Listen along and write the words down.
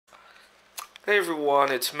Hey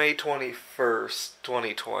everyone, it's May 21st,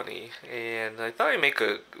 2020, and I thought I'd make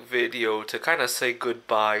a video to kind of say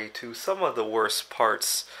goodbye to some of the worst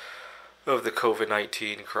parts of the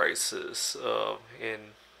COVID-19 crisis.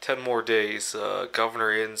 In 10 more days,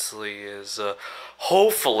 Governor Inslee is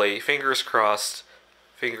hopefully, fingers crossed,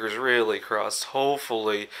 fingers really crossed,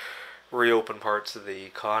 hopefully reopen parts of the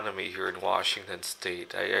economy here in Washington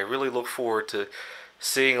State. I really look forward to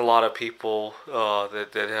seeing a lot of people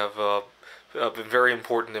that have been very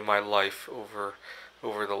important in my life over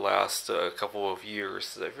the last couple of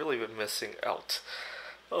years that I've really been missing out.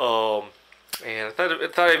 Um, and I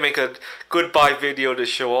thought I'd make a goodbye video to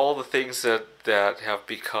show all the things that have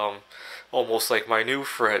become almost like my new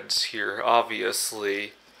friends here.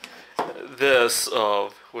 Obviously, this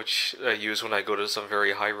which I use when I go to some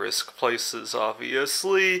very high risk places.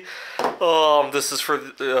 Obviously, this is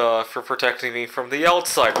for protecting me from the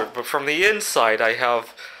outside, but from the inside, I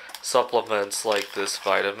have supplements like this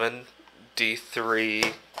vitamin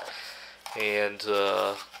D3 and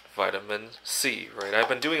vitamin C. Right, I've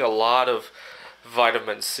been doing a lot of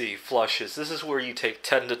vitamin C flushes. This is where you take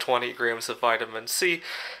 10 to 20 grams of vitamin C,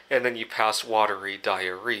 and then you pass watery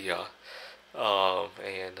diarrhea.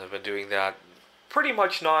 And I've been doing that pretty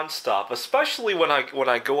much nonstop, especially when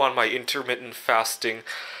I go on my intermittent fasting.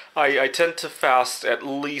 I tend to fast at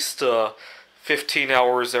least 15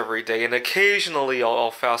 hours every day, and occasionally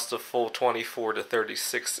I'll fast a full 24 to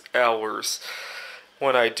 36 hours.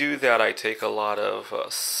 When I do that, I take a lot of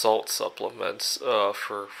salt supplements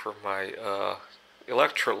for my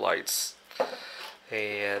electrolytes,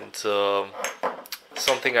 and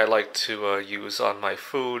something I like to use on my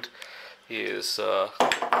food is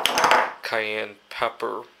cayenne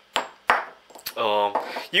pepper.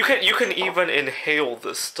 You can even inhale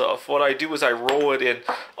this stuff. What I do is I roll it in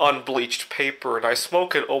unbleached paper and I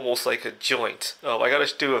smoke it almost like a joint. I gotta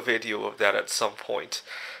do a video of that at some point.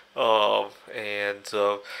 And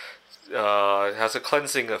it has a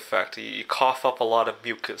cleansing effect. You cough up a lot of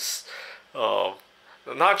mucus. I'm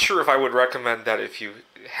not sure if I would recommend that if you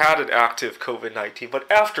had an active COVID-19, but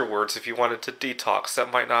afterwards, if you wanted to detox,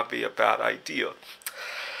 that might not be a bad idea.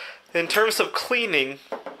 In terms of cleaning,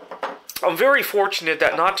 I'm very fortunate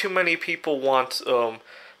that not too many people want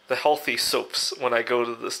the healthy soaps when I go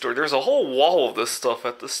to the store. There's a whole wall of this stuff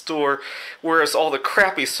at the store, whereas all the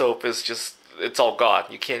crappy soap is just, it's all gone.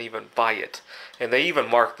 You can't even buy it. And they even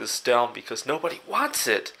mark this down because nobody wants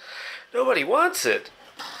it. Nobody wants it.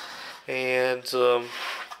 And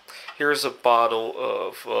here's a bottle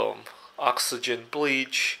of oxygen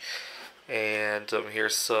bleach, and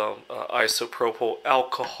here's some isopropyl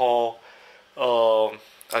alcohol.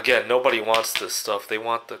 Again, nobody wants this stuff. They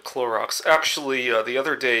want the Clorox. Actually, the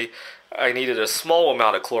other day I needed a small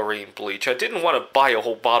amount of chlorine bleach. I didn't want to buy a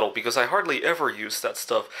whole bottle because I hardly ever use that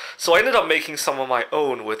stuff. So I ended up making some of my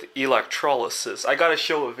own with electrolysis. I gotta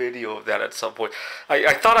show a video of that at some point.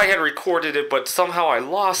 I thought I had recorded it, but somehow I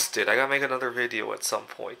lost it. I gotta make another video at some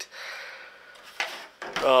point.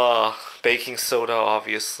 Baking soda,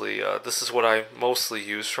 obviously. This is what I mostly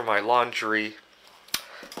use for my laundry.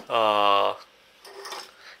 Uh,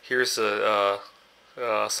 Here's some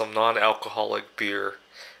non-alcoholic beer.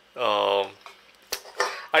 I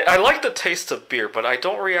like the taste of beer, but I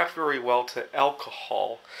don't react very well to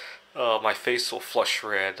alcohol. My face will flush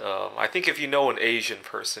red. I think if you know an Asian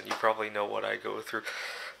person, you probably know what I go through.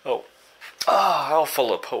 Oh, alpha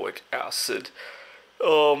lipoic acid.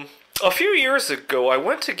 A few years ago, I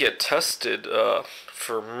went to get tested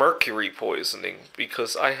for mercury poisoning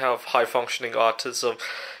because I have high functioning autism,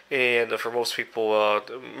 and for most people,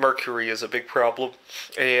 mercury is a big problem.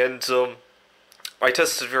 And I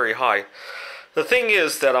tested very high. The thing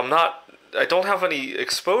is that I don't have any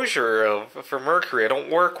exposure for mercury. I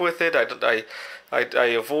don't work with it. I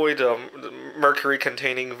avoid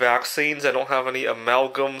mercury-containing vaccines. I don't have any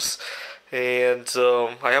amalgams, and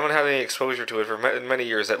I haven't had any exposure to it for many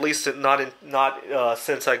years. At least not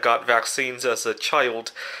since I got vaccines as a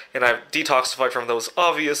child, and I've detoxified from those.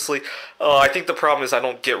 Obviously, I think the problem is I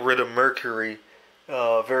don't get rid of mercury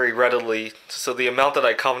very readily, so the amount that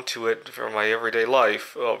I come to it from my everyday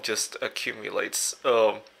life just accumulates.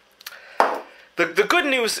 The good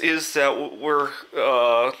news is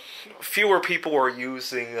that fewer people are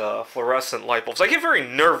using fluorescent light bulbs. I get very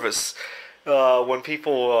nervous when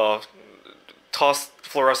people toss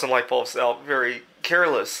fluorescent light bulbs out very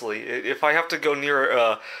carelessly. If I have to go near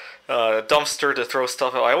a dumpster to throw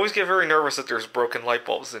stuff out, I always get very nervous that there's broken light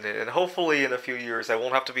bulbs in it. And hopefully in a few years I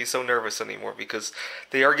won't have to be so nervous anymore because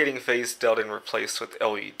they are getting phased out and replaced with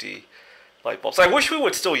LED light bulbs. I wish we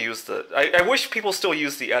would still use I wish people still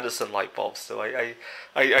use the Edison light bulbs. Though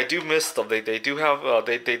I do miss them. They do have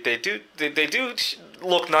they do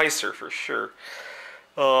look nicer for sure.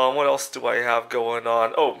 What else do I have going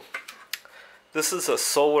on? Oh, this is a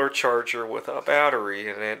solar charger with a battery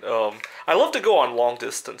in it. I love to go on long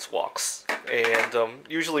distance walks, and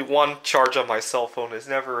usually one charge on my cell phone is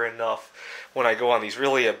never enough when I go on these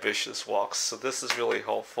really ambitious walks. So this is really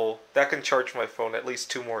helpful. That can charge my phone at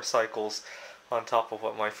least 2 more cycles on top of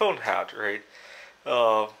what my phone had, right?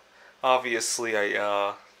 Obviously,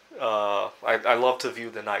 I love to view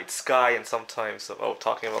the night sky, and sometimes,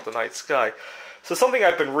 talking about the night sky. So something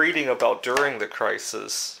I've been reading about during the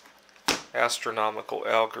crisis, astronomical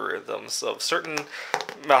algorithms of certain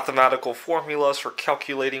mathematical formulas for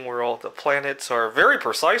calculating where all the planets are very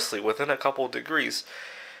precisely within a couple of degrees.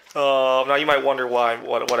 Now you might wonder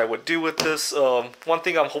what I would do with this. One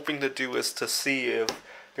thing I'm hoping to do is to see if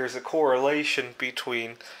there's a correlation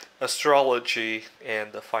between astrology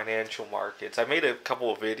and the financial markets. I made a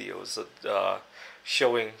couple of videos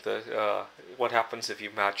showing what happens if you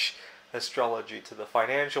match astrology to the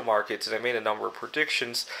financial markets, and I made a number of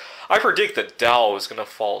predictions. I predict that Dow is going to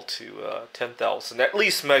fall to 10,000, at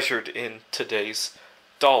least measured in today's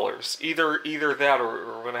dollars. Either that, or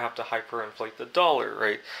we're going to have to hyperinflate the dollar,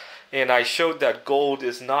 right? And I showed that gold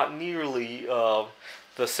is not nearly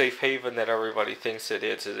the safe haven that everybody thinks it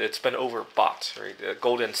is. It's been overbought, right?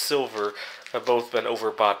 Gold and silver have both been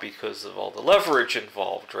overbought because of all the leverage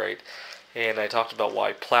involved, right? And I talked about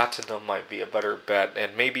why platinum might be a better bet,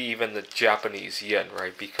 and maybe even the Japanese yen,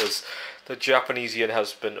 right? Because the Japanese yen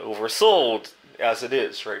has been oversold as it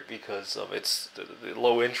is, right? Because of its the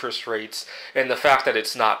low interest rates and the fact that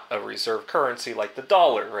it's not a reserve currency like the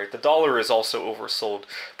dollar, right? The dollar is also oversold,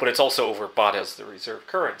 but it's also overbought as the reserve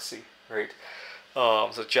currency, right?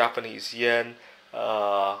 So Japanese yen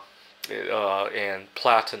and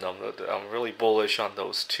platinum, I'm really bullish on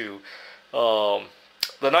those two.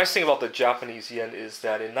 The nice thing about the Japanese yen is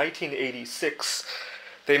that in 1986,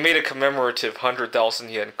 they made a commemorative 100,000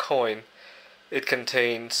 yen coin. It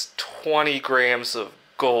contains 20 grams of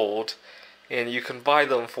gold, and you can buy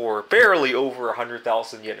them for barely over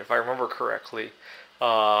 100,000 yen, if I remember correctly.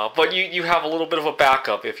 But you have a little bit of a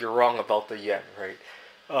backup if you're wrong about the yen, right?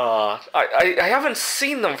 I haven't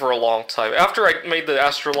seen them for a long time. After I made the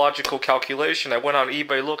astrological calculation, I went on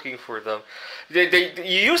eBay looking for them. You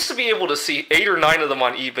used to be able to see 8 or 9 of them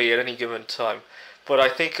on eBay at any given time, but I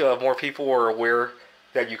think more people were aware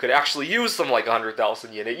that you could actually use them like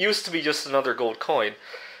 100,000 yen. It used to be just another gold coin,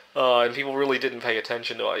 and people really didn't pay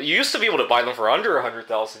attention to it. You used to be able to buy them for under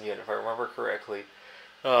 100,000 yen, if I remember correctly,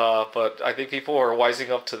 but I think people are wising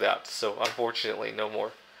up to that, so unfortunately no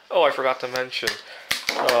more. Oh, I forgot to mention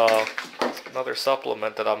another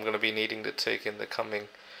supplement that I'm going to be needing to take in the coming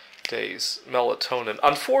days, melatonin.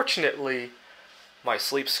 Unfortunately, my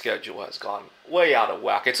sleep schedule has gone way out of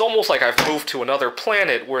whack. It's almost like I've moved to another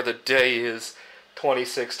planet where the day is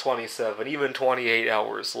 26, 27, even 28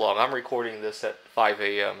 hours long. I'm recording this at 5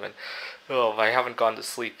 a.m. and I haven't gone to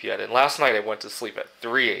sleep yet. And last night I went to sleep at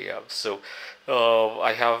 3 a.m. So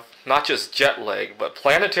I have not just jet lag, but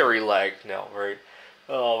planetary lag now, right?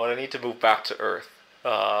 But I need to move back to Earth.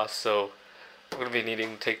 So I'm going to be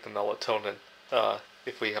needing to take the melatonin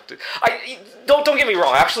if we have to. Don't get me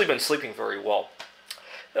wrong. I've actually been sleeping very well.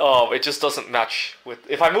 It just doesn't match with...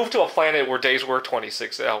 If I moved to a planet where days were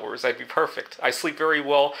 26 hours, I'd be perfect. I sleep very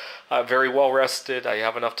well, very well rested. I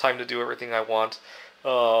have enough time to do everything I want.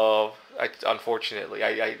 Unfortunately,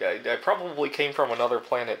 I probably came from another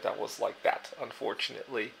planet that was like that,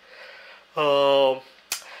 unfortunately.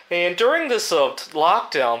 And during this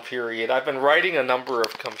lockdown period, I've been writing a number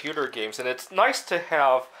of computer games, and it's nice to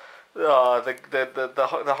have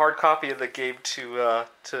the hard copy of the game to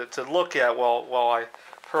look at while I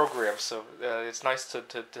program. So it's nice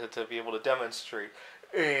to be able to demonstrate,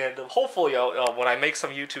 and hopefully when I make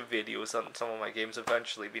some YouTube videos on some of my games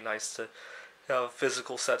eventually, it'd be nice to have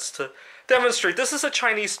physical sets to demonstrate. This is a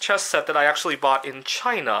Chinese chess set that I actually bought in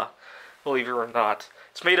China, believe it or not.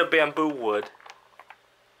 It's made of bamboo wood.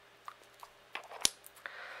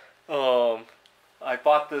 I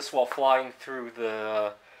bought this while flying through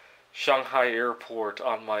the Shanghai airport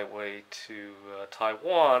on my way to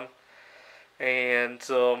Taiwan, and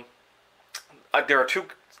there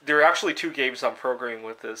are actually 2 games I'm programming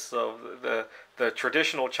with this. The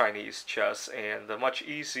traditional Chinese chess and the much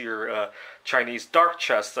easier Chinese dark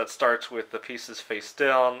chess that starts with the pieces face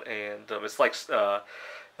down, and it's like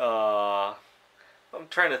I'm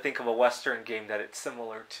trying to think of a Western game that it's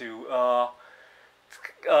similar to.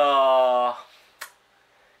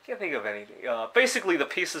 Can't think of anything. Basically, the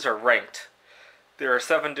pieces are ranked. there are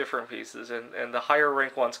 7 different pieces, and the higher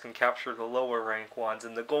rank ones can capture the lower rank ones,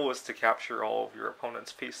 and the goal is to capture all of your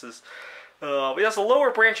opponent's pieces. It has a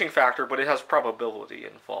lower branching factor, but it has probability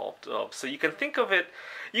involved. So you can think of it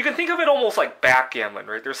almost like backgammon,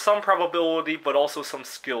 right? There's some probability, but also some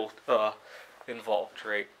skill involved,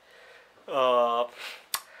 right?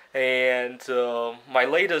 And my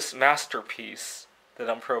latest masterpiece that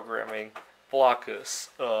I'm programming, Blockus,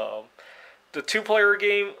 the 2-player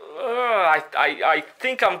game, I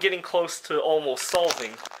think I'm getting close to almost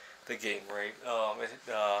solving the game, right?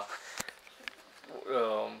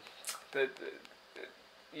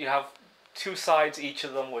 You have 2 sides, each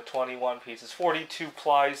of them with 21 pieces, 42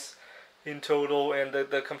 plies in total, and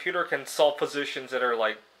the computer can solve positions that are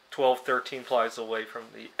like 12, 13 plies away from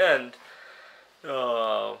the end.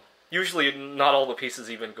 Usually not all the pieces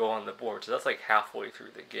even go on the board, so that's like halfway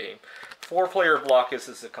through the game. 4-player Blockus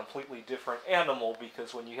is a completely different animal,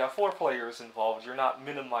 because when you have 4 players involved, you're not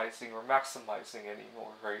minimizing or maximizing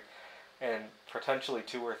anymore, right? And potentially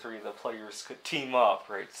 2 or 3 of the players could team up,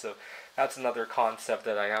 right? So that's another concept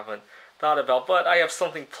that I haven't thought about, but I have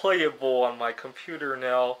something playable on my computer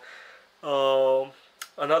now.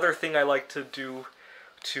 Another thing I like to do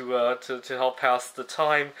to help pass the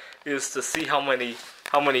time is to see how many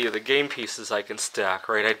of the game pieces I can stack,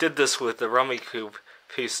 right? I did this with the Rummikub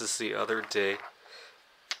pieces the other day.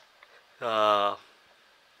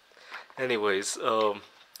 Anyways,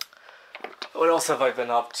 what else have I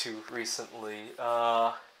been up to recently?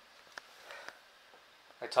 I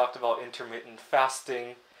talked about intermittent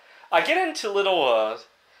fasting. I get into little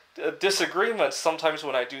disagreements sometimes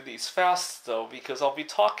when I do these fasts, though, because I'll be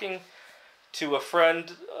talking to a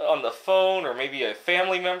friend on the phone, or maybe a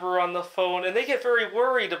family member on the phone, and they get very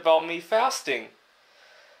worried about me fasting.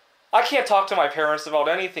 I can't talk to my parents about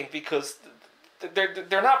anything because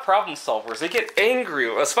they're not problem solvers. They get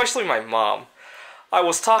angry, especially my mom. I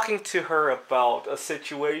was talking to her about a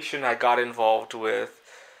situation I got involved with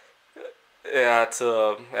at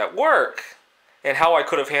work, and how I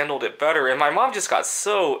could have handled it better, and my mom just got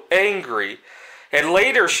so angry. And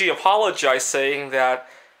later she apologized, saying that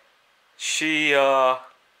she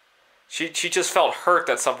just felt hurt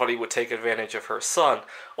that somebody would take advantage of her son.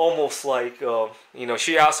 Almost like,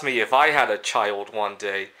 she asked me if I had a child one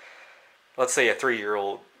day, let's say a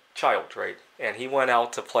 3-year-old child, right? And he went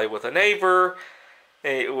out to play with a neighbor,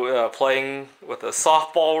 playing with a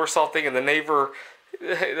softball or something, and the neighbor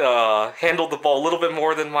handled the ball a little bit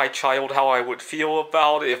more than my child, how I would feel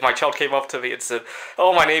about it. If my child came up to me and said,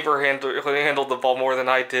 "Oh, my neighbor handled the ball more than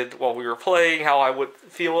I did while we were playing," how I would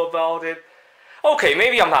feel about it. Okay,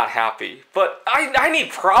 maybe I'm not happy, but I need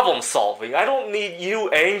problem solving. I don't need you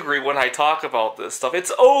angry when I talk about this stuff.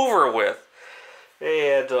 It's over with.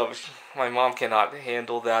 And my mom cannot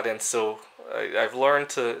handle that, and so I've learned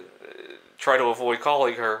to try to avoid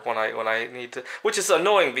calling her when I need to, which is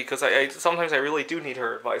annoying because I sometimes I really do need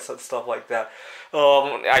her advice on stuff like that.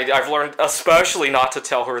 I've learned especially not to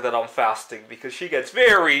tell her that I'm fasting, because she gets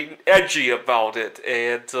very edgy about it,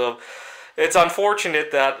 and it's unfortunate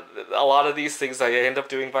that a lot of these things I end up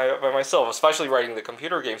doing by myself, especially writing the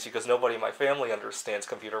computer games, because nobody in my family understands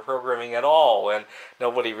computer programming at all, and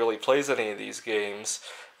nobody really plays any of these games.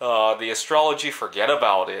 The astrology, forget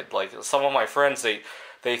about it. Like, some of my friends,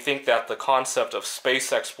 they think that the concept of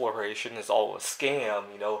space exploration is all a scam,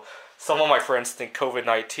 Some of my friends think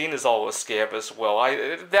COVID-19 is all a scam as well.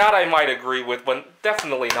 That I might agree with, but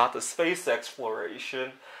definitely not the space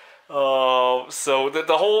exploration. So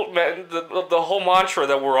the whole mantra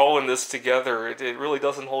that we're all in this together, it really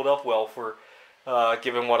doesn't hold up well for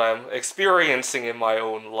given what I'm experiencing in my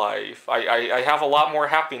own life. I have a lot more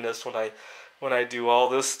happiness when I do all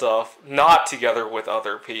this stuff not together with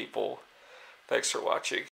other people. Thanks for watching.